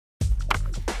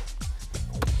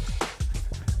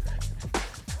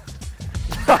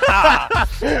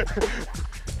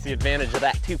It's the advantage of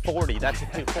that 240. That's a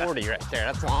 240 right there.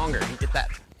 That's longer. You get that.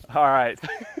 All right,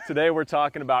 today we're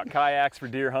talking about kayaks for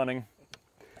deer hunting,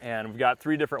 and we've got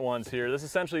 3 different ones here. This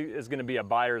essentially is going to be a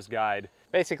buyer's guide.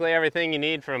 Basically everything you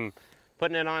need from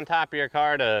putting it on top of your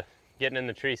car to getting in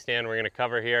the tree stand we're going to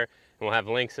cover here, and we'll have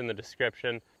links in the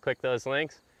description. Click those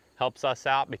links. Helps us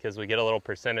out because we get a little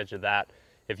percentage of that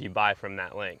if you buy from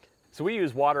that link. So we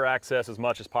use water access as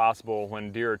much as possible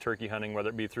when deer or turkey hunting, whether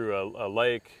it be through a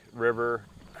lake, river,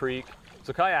 creek.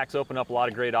 So kayaks open up a lot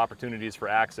of great opportunities for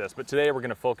access, but today we're going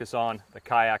to focus on the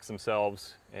kayaks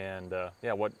themselves and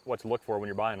yeah, what to look for when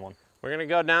you're buying one. We're going to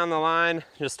go down the line,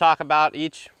 just talk about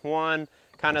each one,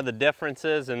 kind of the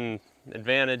differences and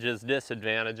advantages,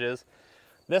 disadvantages.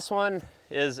 This one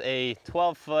is a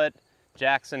 12-foot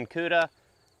Jackson Cuda.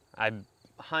 I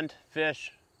hunt,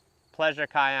 fish, pleasure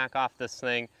kayak off this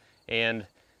thing, and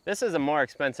this is a more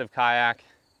expensive kayak.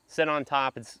 Sit on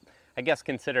top, it's I guess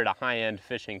considered a high-end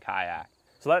fishing kayak.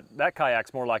 So that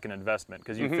kayak's more like an investment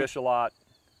because you fish a lot,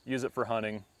 use it for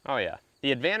hunting. Oh yeah.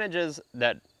 The advantages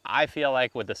that I feel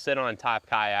like with the sit on top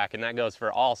kayak, and that goes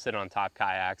for all sit on top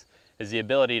kayaks, is the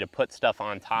ability to put stuff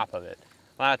on top of it.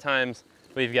 A lot of times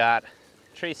we've got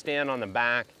tree stand on the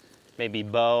back, maybe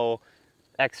bow,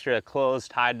 extra clothes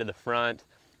tied to the front.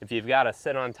 If you've got a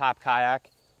sit on top kayak,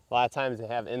 a lot of times they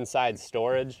have inside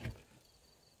storage.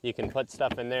 You can put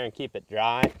stuff in there and keep it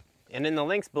dry. And in the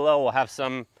links below, we'll have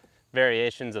some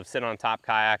variations of sit on top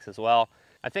kayaks as well.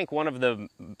 I think one of the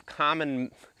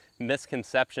common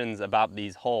misconceptions about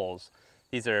these holes,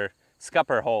 these are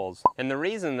scupper holes. And the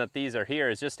reason that these are here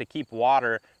is just to keep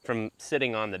water from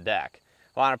sitting on the deck.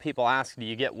 A lot of people ask, do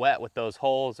you get wet with those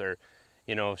holes, or,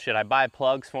 you know, should I buy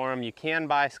plugs for them? You can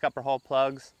buy scupper hole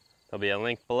plugs. There'll be a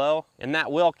link below, and that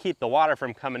will keep the water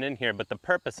from coming in here, but the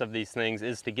purpose of these things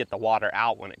is to get the water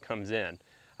out when it comes in.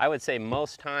 I would say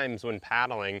most times when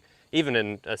paddling, even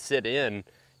in a sit-in,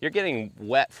 you're getting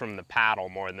wet from the paddle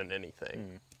more than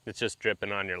anything. It's just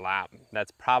dripping on your lap.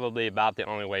 That's probably about the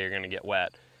only way you're gonna get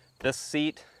wet. This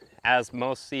seat, as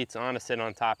most seats on a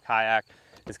sit-on-top kayak,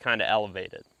 is kind of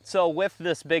elevated. So with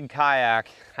this big kayak,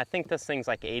 I think this thing's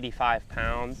like 85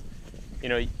 pounds. You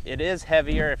know, it is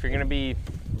heavier if you're gonna be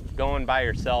going by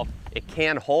yourself. It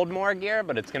can hold more gear,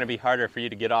 but it's gonna be harder for you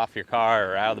to get off your car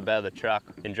or out of the bed of the truck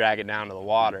and drag it down to the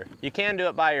water. You can do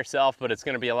it by yourself, but it's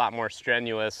gonna be a lot more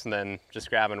strenuous than just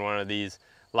grabbing one of these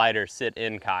lighter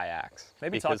sit-in kayaks.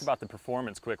 Maybe talk about the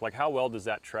performance quick, like how well does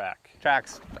that track?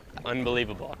 Tracks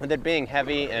unbelievable. With it being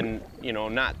heavy and, you know,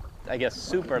 not, I guess,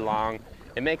 super long,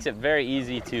 it makes it very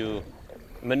easy to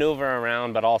maneuver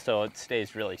around, but also it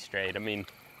stays really straight. I mean,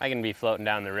 I can be floating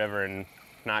down the river and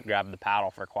not grab the paddle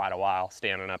for quite a while,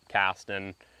 standing up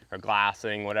casting or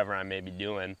glassing, whatever I may be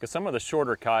doing. Because some of the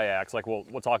shorter kayaks, like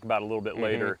we'll talk about a little bit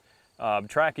later,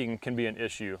 tracking can be an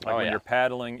issue. Like when you're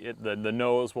paddling, the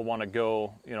nose will want to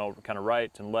go, you know, kind of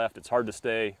right and left. It's hard to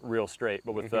stay real straight.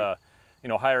 But with you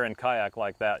know, higher end kayak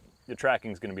like that, the tracking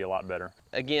is going to be a lot better.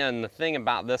 Again, the thing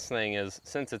about this thing is,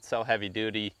 since it's so heavy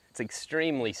duty, it's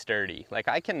extremely sturdy. Like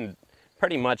I can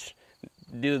pretty much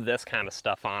do this kind of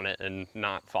stuff on it and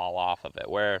not fall off of it,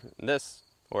 where this,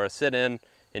 or a sit-in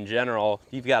in general,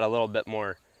 you've got a little bit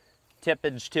more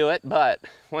tippage to it, but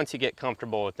once you get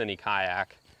comfortable with any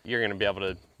kayak, you're going to be able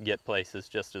to get places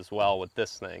just as well with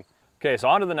this thing. Okay, so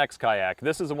on to the next kayak.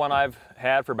 This is the one I've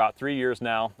had for about 3 years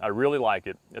now. I really like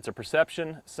it. It's a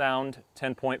Perception Sound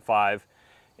 10.5,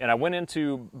 and I went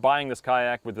into buying this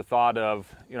kayak with the thought of,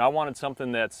 you know, I wanted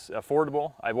something that's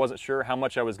affordable. I wasn't sure how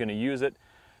much I was going to use it.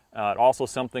 Also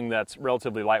something that's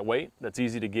relatively lightweight, that's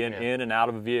easy to get in and out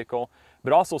of a vehicle,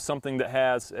 but also something that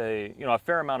has a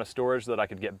fair amount of storage that I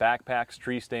could get backpacks,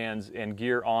 tree stands, and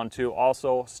gear onto.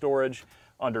 Also storage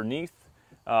underneath,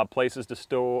 places to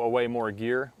stow away more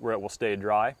gear where it will stay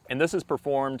dry. And this has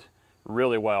performed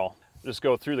really well. Just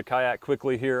go through the kayak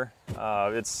quickly here.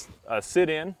 It's a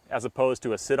sit-in as opposed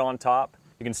to a sit-on top.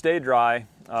 You can stay dry,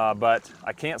 but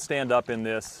I can't stand up in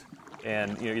this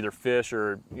and either fish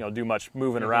or do much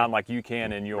moving around like you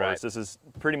can in yours. This is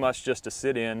pretty much just a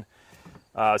sit in.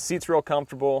 Seat's real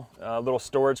comfortable, little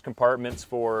storage compartments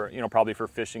for probably for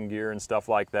fishing gear and stuff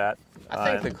like that.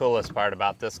 I think the coolest part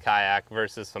about this kayak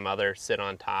versus some other sit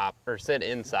on top or sit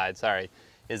inside, sorry,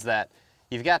 is that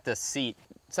you've got this seat.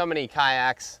 So many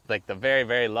kayaks, like the very,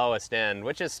 very lowest end,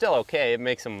 which is still okay, it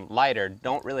makes them lighter,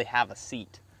 don't really have a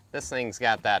seat. This thing's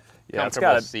got that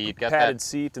comfortable seat, got padded that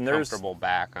seat, and comfortable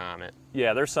back on it.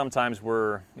 Yeah, there's some times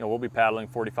where we'll be paddling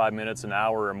 45 minutes, an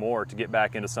hour or more to get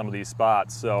back into some of these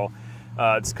spots. So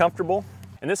it's comfortable,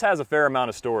 and this has a fair amount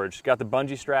of storage. Got the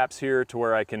bungee straps here to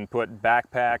where I can put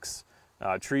backpacks,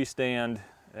 tree stand,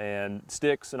 and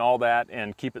sticks and all that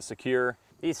and keep it secure.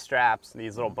 These straps,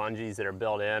 these little bungees that are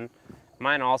built in,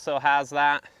 mine also has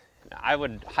that. I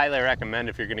would highly recommend,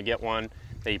 if you're gonna get one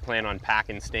that you plan on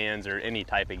packing stands or any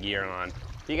type of gear on,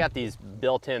 if you got these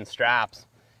built-in straps,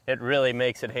 it really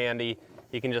makes it handy.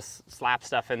 You can just slap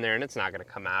stuff in there and it's not gonna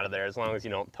come out of there as long as you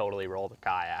don't totally roll the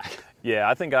kayak. Yeah,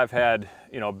 I think I've had,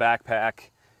 you know, backpack,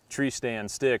 tree stand,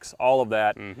 sticks, all of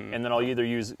that, and then I'll either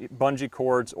use bungee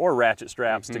cords or ratchet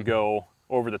straps to go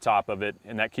over the top of it,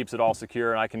 and that keeps it all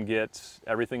secure, and I can get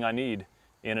everything I need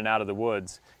in and out of the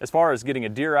woods. As far as getting a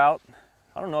deer out,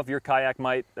 I don't know if your kayak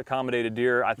might accommodate a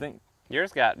deer. I think you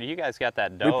guys got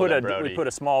that doe. We put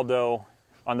a small doe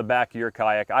on the back of your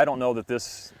kayak. I don't know that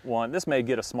this may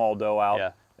get a small doe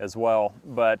out as well,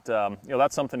 but you know,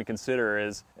 that's something to consider.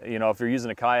 Is, you know, if you're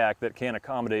using a kayak that can't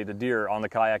accommodate a deer on the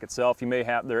kayak itself, you may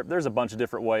have there's a bunch of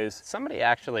different ways. Somebody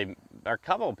actually, or a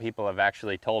couple of people have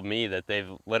actually told me that they've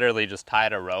literally just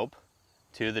tied a rope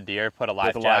to the deer, put a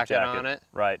life jacket on it,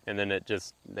 right, and then they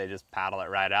just paddle it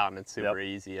right out, and it's super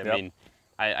easy. I mean,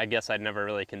 I guess I'd never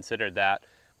really considered that.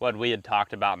 What we had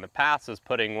talked about in the past was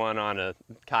putting one on a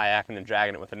kayak and then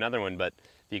dragging it with another one, but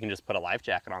if you can just put a life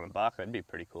jacket on the buck, that'd be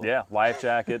pretty cool. Yeah, life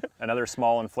jacket, another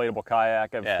small inflatable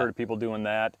kayak. I've heard of people doing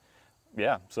that.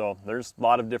 Yeah, so there's a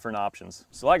lot of different options.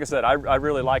 So like I said, I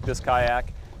really like this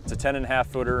kayak. It's a 10.5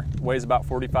 footer, weighs about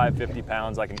 45, 50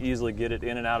 pounds. I can easily get it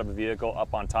in and out of a vehicle,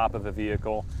 up on top of a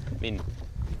vehicle. I mean,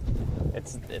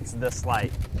 it's this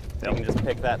light. You can just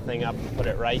pick that thing up and put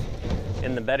it right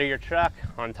in the bed of your truck,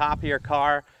 on top of your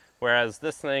car, whereas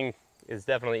this thing is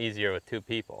definitely easier with 2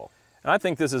 people. And I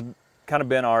think this has kind of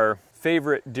been our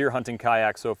favorite deer hunting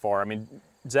kayak so far. I mean,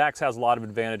 Zach's has a lot of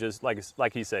advantages.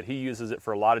 Like he said, he uses it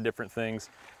for a lot of different things.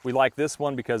 We like this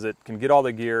one because it can get all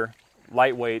the gear,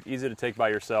 lightweight, easy to take by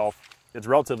yourself. It's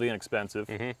relatively inexpensive.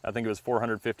 I think it was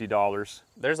 $450.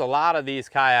 There's a lot of these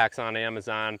kayaks on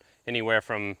Amazon, anywhere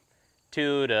from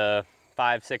 $200 to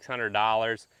 $500,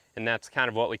 $600, and that's kind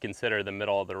of what we consider the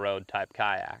middle of the road type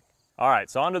kayak. All right,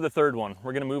 so on to the third one.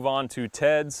 We're gonna move on to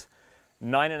Ted's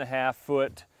 9.5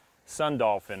 foot Sun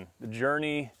Dolphin, the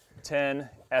Journey 10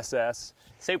 SS.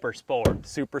 Super sport.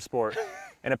 Super sport.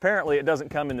 And apparently it doesn't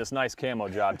come in this nice camo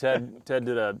job. Ted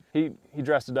did he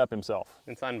dressed it up himself.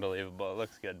 It's unbelievable. It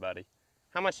looks good, buddy.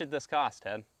 How much did this cost,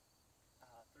 Ted?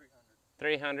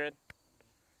 300.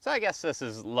 So I guess this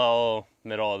is low,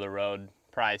 middle of the road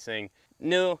pricing.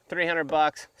 New, 300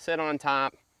 bucks, sit on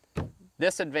top.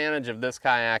 Disadvantage of this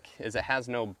kayak is it has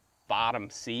no bottom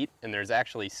seat, and there's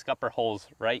actually scupper holes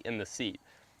right in the seat.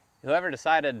 Whoever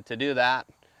decided to do that,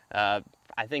 I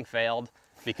think failed,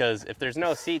 because if there's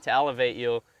no seat to elevate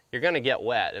you, you're gonna get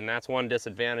wet, and that's one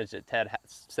disadvantage that Ted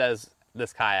says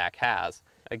this kayak has.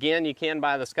 Again, you can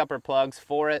buy the scupper plugs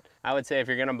for it. I would say if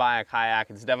you're gonna buy a kayak,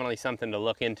 it's definitely something to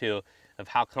look into of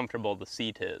how comfortable the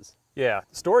seat is. Yeah,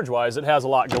 storage-wise, it has a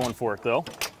lot going for it though.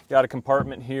 Got a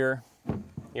compartment here. You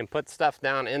can put stuff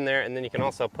down in there, and then you can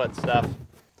also put stuff,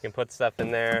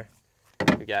 in there.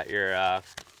 You got your,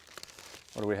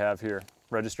 what do we have here?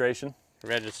 Registration.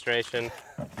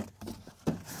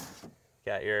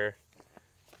 Got your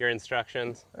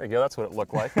instructions. There you go, that's what it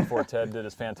looked like before Ted did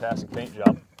his fantastic paint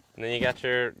job. And then you got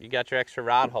your extra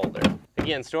rod holder.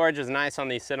 Again, storage is nice on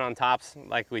these sit-on-tops.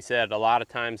 Like we said, a lot of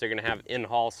times they're gonna have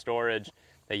in-haul storage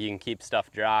that you can keep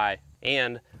stuff dry.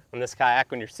 And on this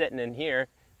kayak, when you're sitting in here,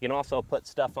 you can also put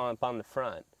stuff up on the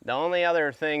front. The only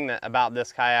other thing about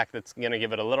this kayak that's gonna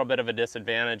give it a little bit of a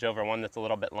disadvantage over one that's a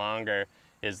little bit longer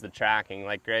is the tracking.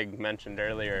 Like Greg mentioned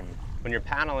earlier, when you're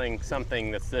paddling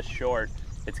something that's this short,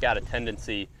 it's got a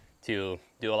tendency to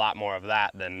do a lot more of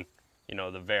that than, you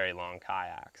know, the very long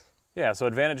kayaks. Yeah, so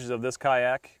advantages of this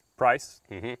kayak: price,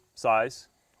 size,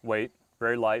 weight,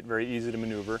 very light, very easy to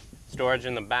maneuver. Storage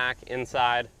in the back,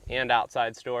 inside and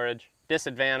outside storage.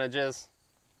 Disadvantages: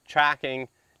 tracking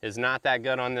is not that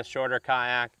good on this shorter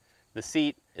kayak. The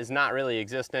seat is not really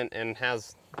existent and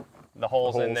has the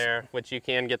holes in there, which you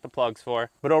can get the plugs for.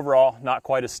 But overall, not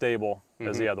quite as stable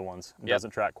as the other ones. It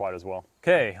doesn't track quite as well.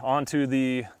 Okay, on to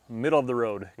the middle of the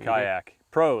road kayak.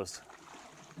 Pros: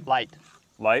 light,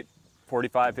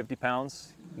 45, 50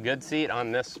 pounds. Good seat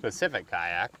on this specific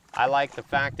kayak. I like the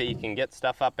fact that you can get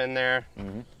stuff up in there,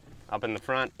 up in the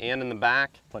front and in the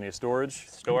back. Plenty of storage.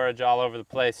 Storage all over the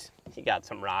place. You got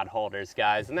some rod holders,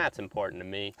 guys, and that's important to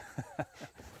me.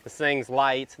 This thing's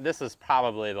light. This is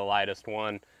probably the lightest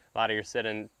one. A lot of your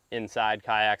sitting inside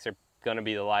kayaks are gonna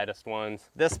be the lightest ones.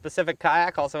 This specific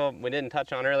kayak, also, we didn't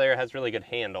touch on earlier, has really good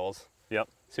handles. Yep.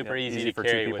 Super easy to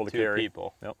carry with two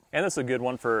people. Yep. And this is a good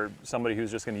one for somebody who's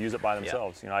just going to use it by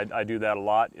themselves. You know, I do that a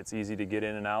lot. It's easy to get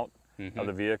in and out. of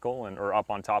the vehicle or up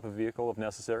on top of the vehicle if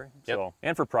necessary. Yep. So,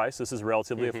 and for price, this is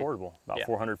relatively affordable, about Yeah.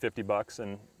 $450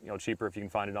 and cheaper if you can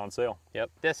find it on sale. Yep.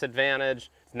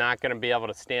 Disadvantage, it's not going to be able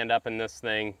to stand up in this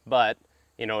thing, but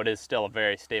it is still a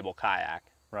very stable kayak.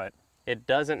 Right. It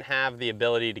doesn't have the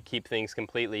ability to keep things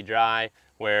completely dry,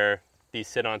 where these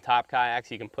sit on top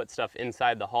kayaks, you can put stuff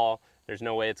inside the hull. There's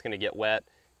no way it's going to get wet.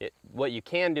 What you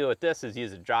can do with this is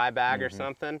use a dry bag or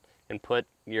something and put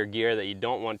your gear that you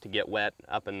don't want to get wet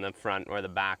up in the front or the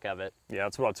back of it. Yeah,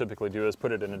 that's what I'll typically do, is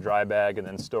put it in a dry bag and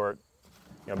then store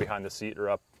it behind the seat or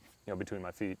up between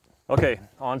my feet. Okay,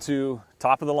 on to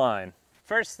top of the line.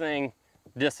 First thing,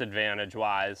 disadvantage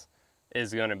wise,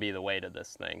 is going to be the weight of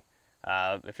this thing.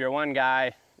 If you're one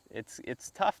guy,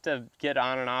 it's tough to get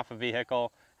on and off a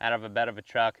vehicle out of a bed of a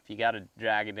truck. If you got to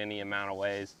drag it any amount of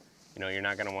ways, you're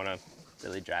not going to want to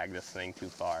really drag this thing too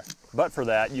far. But for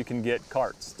that, you can get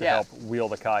carts to help wheel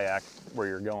the kayak where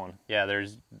you're going. Yeah,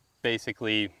 there's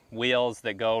basically wheels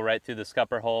that go right through the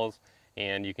scupper holes,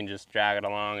 and you can just drag it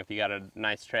along if you got a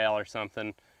nice trail or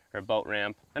something, or a boat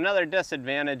ramp. Another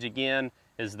disadvantage, again,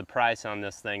 is the price on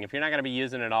this thing. If you're not going to be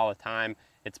using it all the time,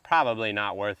 it's probably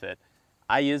not worth it.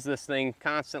 I use this thing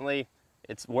constantly.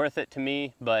 It's worth it to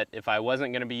me, but if I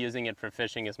wasn't going to be using it for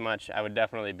fishing as much, I would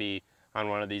definitely be on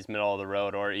one of these middle of the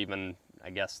road, or even,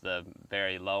 I guess, the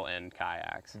very low end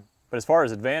kayaks. But as far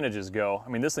as advantages go, I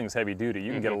mean, this thing's heavy duty.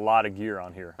 You can get a lot of gear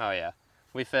on here. Oh yeah.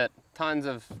 We fit tons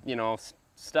of,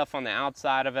 stuff on the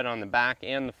outside of it, on the back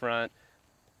and the front.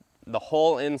 The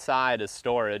whole inside is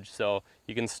storage, so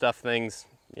you can stuff things,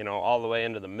 all the way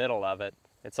into the middle of it.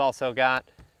 It's also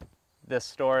got this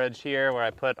storage here where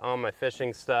I put all my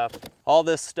fishing stuff. All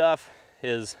this stuff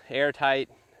is airtight.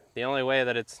 The only way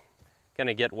that it's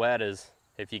gonna get wet is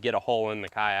if you get a hole in the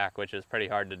kayak, which is pretty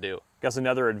hard to do. I guess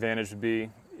another advantage would be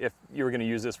if you were gonna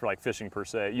use this for like fishing per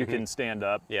se, you can stand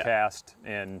up, cast,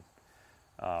 and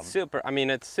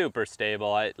it's super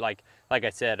stable. Like I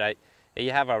said,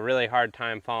 you have a really hard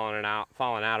time falling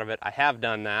out of it. I have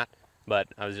done that, but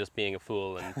I was just being a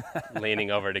fool and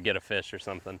leaning over to get a fish or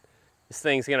something. This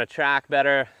thing's gonna track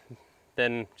better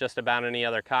than just about any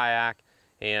other kayak,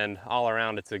 and all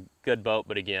around it's a good boat,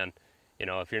 but again,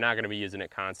 if you're not gonna be using it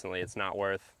constantly, it's not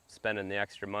worth spending the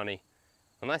extra money,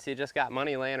 unless you just got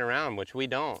money laying around, which we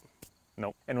don't.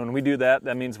 Nope. And when we do that,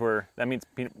 that means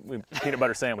peanut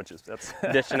butter sandwiches. That's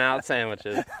dishing out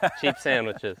sandwiches, cheap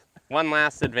sandwiches. One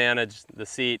last advantage, the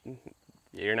seat.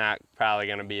 You're not probably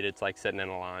gonna beat it. It's like sitting in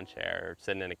a lawn chair or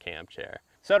sitting in a camp chair.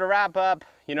 So to wrap up,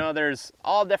 there's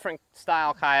all different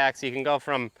style kayaks. You can go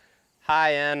from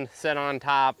high-end, sit on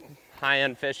top,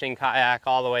 high-end fishing kayak,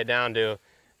 all the way down to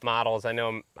models. I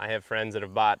know I have friends that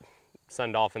have bought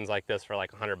Sun Dolphins like this for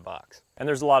like $100. And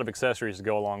there's a lot of accessories to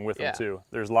go along with them too.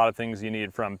 There's a lot of things you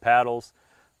need, from paddles,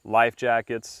 life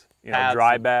jackets,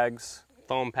 dry bags.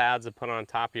 Foam pads to put on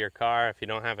top of your car if you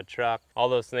don't have a truck. All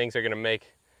those things are gonna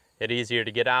make it easier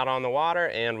to get out on the water,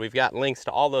 and we've got links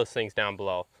to all those things down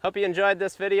below. Hope you enjoyed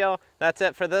this video. That's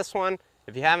it for this one.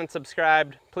 If you haven't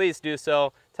subscribed, please do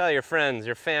so. Tell your friends,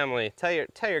 your family, tell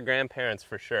your grandparents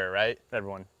for sure, right?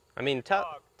 Everyone. I mean, tell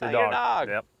your dog.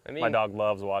 Yep. My dog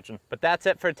loves watching. But that's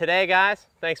it for today, guys.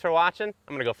 Thanks for watching.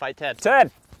 I'm gonna go fight Ted.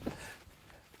 Ted!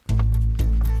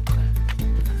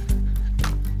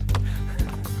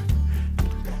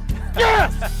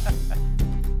 Yes!